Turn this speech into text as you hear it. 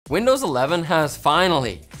Windows 11 has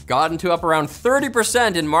finally gotten to up around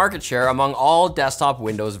 30% in market share among all desktop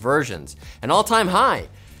Windows versions, an all-time high.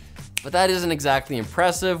 But that isn't exactly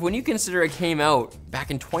impressive when you consider it came out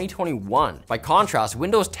back in 2021. By contrast,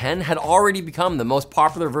 Windows 10 had already become the most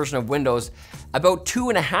popular version of Windows about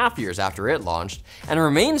 2.5 years after it launched, and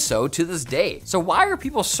remains so to this day. So why are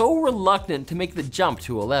people so reluctant to make the jump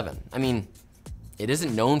to 11? I mean, it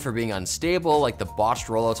isn't known for being unstable like the botched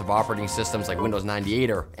rollouts of operating systems like Windows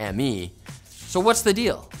 98 or ME. So what's the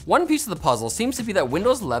deal? One piece of the puzzle seems to be that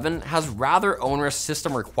Windows 11 has rather onerous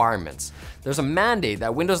system requirements. There's a mandate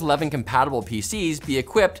that Windows 11 compatible PCs be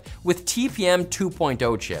equipped with TPM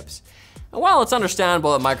 2.0 chips. And while it's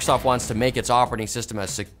understandable that Microsoft wants to make its operating system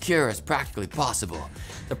as secure as practically possible,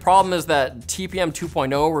 the problem is that TPM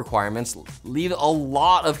 2.0 requirements leave a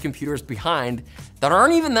lot of computers behind that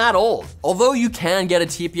aren't even that old. Although you can get a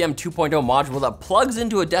TPM 2.0 module that plugs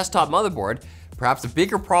into a desktop motherboard, perhaps the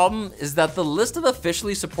bigger problem is that the list of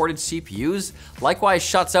officially supported CPUs likewise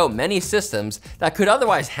shuts out many systems that could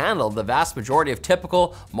otherwise handle the vast majority of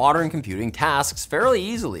typical modern computing tasks fairly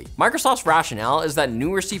easily. Microsoft's rationale is that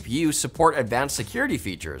newer CPUs support advanced security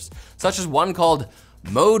features, such as one called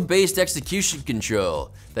mode-based execution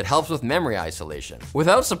control that helps with memory isolation.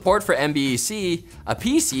 Without support for MBEC, a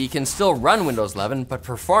PC can still run Windows 11, but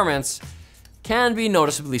performance can be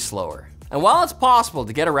noticeably slower. And while it's possible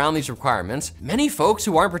to get around these requirements, many folks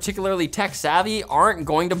who aren't particularly tech savvy aren't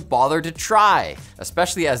going to bother to try,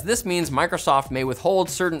 especially as this means Microsoft may withhold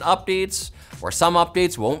certain updates, or some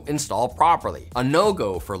updates won't install properly. A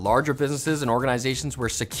no-go for larger businesses and organizations where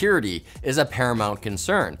security is a paramount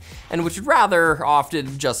concern, and which would rather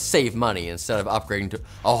often just save money instead of upgrading to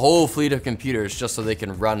a whole fleet of computers just so they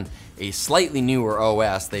can run a slightly newer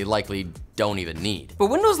OS they likely don't even need. But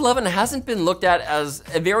Windows 11 hasn't been looked at as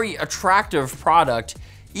a very attractive product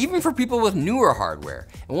even for people with newer hardware.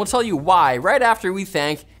 And we'll tell you why right after we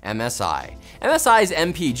thank MSI. MSI's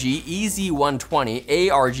MPG EZ120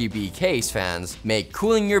 ARGB case fans make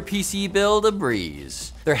cooling your PC build a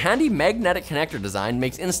breeze. Their handy magnetic connector design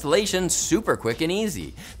makes installation super quick and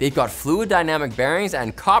easy. They've got fluid dynamic bearings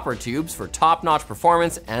and copper tubes for top-notch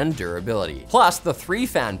performance and durability. Plus, the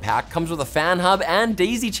 3-fan pack comes with a fan hub and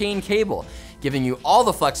daisy chain cable, giving you all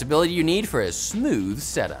the flexibility you need for a smooth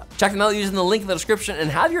setup. Check them out using the link in the description and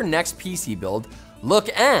have your next PC build look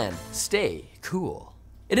and stay cool.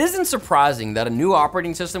 It isn't surprising that a new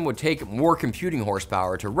operating system would take more computing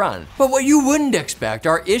horsepower to run, but what you wouldn't expect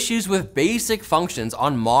are issues with basic functions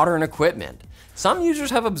on modern equipment. Some users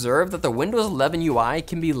have observed that the Windows 11 UI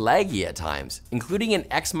can be laggy at times, including an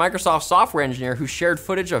ex-Microsoft software engineer who shared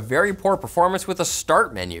footage of very poor performance with a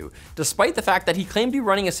start menu, despite the fact that he claimed to be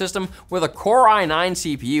running a system with a Core i9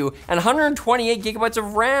 CPU and 128 gigabytes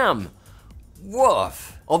of RAM.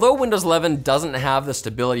 Woof. Although Windows 11 doesn't have the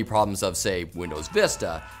stability problems of, say, Windows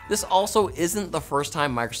Vista, this also isn't the first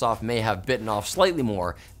time Microsoft may have bitten off slightly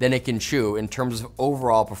more than it can chew in terms of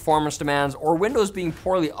overall performance demands or Windows being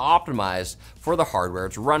poorly optimized for the hardware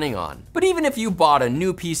it's running on. But even if you bought a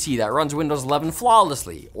new PC that runs Windows 11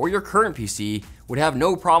 flawlessly, or your current PC would have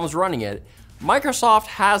no problems running it, Microsoft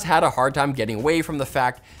has had a hard time getting away from the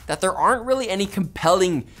fact that there aren't really any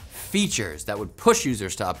compelling features that would push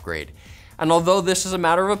users to upgrade. And although this is a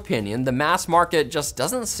matter of opinion, the mass market just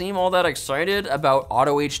doesn't seem all that excited about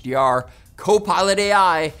Auto HDR, Copilot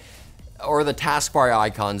AI, or the taskbar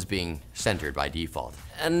icons being centered by default.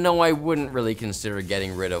 And no, I wouldn't really consider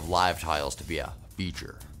getting rid of live tiles to be a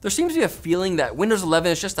feature. There seems to be a feeling that Windows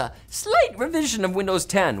 11 is just a slight revision of Windows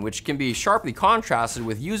 10, which can be sharply contrasted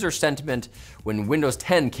with user sentiment when Windows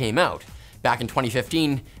 10 came out. Back in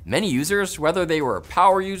 2015, many users, whether they were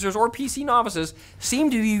power users or PC novices,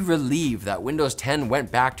 seemed to be relieved that Windows 10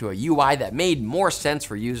 went back to a UI that made more sense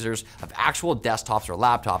for users of actual desktops or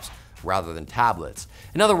laptops rather than tablets.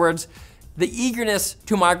 In other words, the eagerness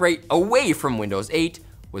to migrate away from Windows 8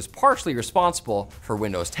 was partially responsible for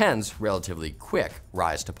Windows 10's relatively quick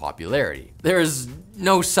rise to popularity. There is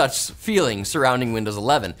no such feeling surrounding Windows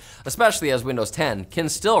 11, especially as Windows 10 can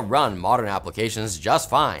still run modern applications just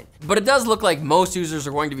fine. But it does look like most users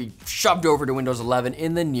are going to be shoved over to Windows 11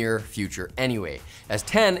 in the near future anyway, as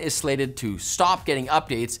 10 is slated to stop getting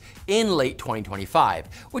updates in late 2025,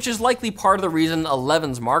 which is likely part of the reason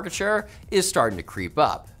 11's market share is starting to creep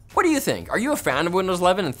up. What do you think? Are you a fan of Windows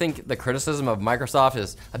 11 and think the criticism of Microsoft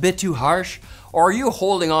is a bit too harsh? Or are you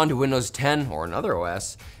holding on to Windows 10 or another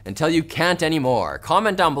OS until you can't anymore?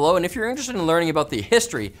 Comment down below, and if you're interested in learning about the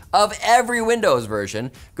history of every Windows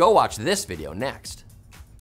version, go watch this video next.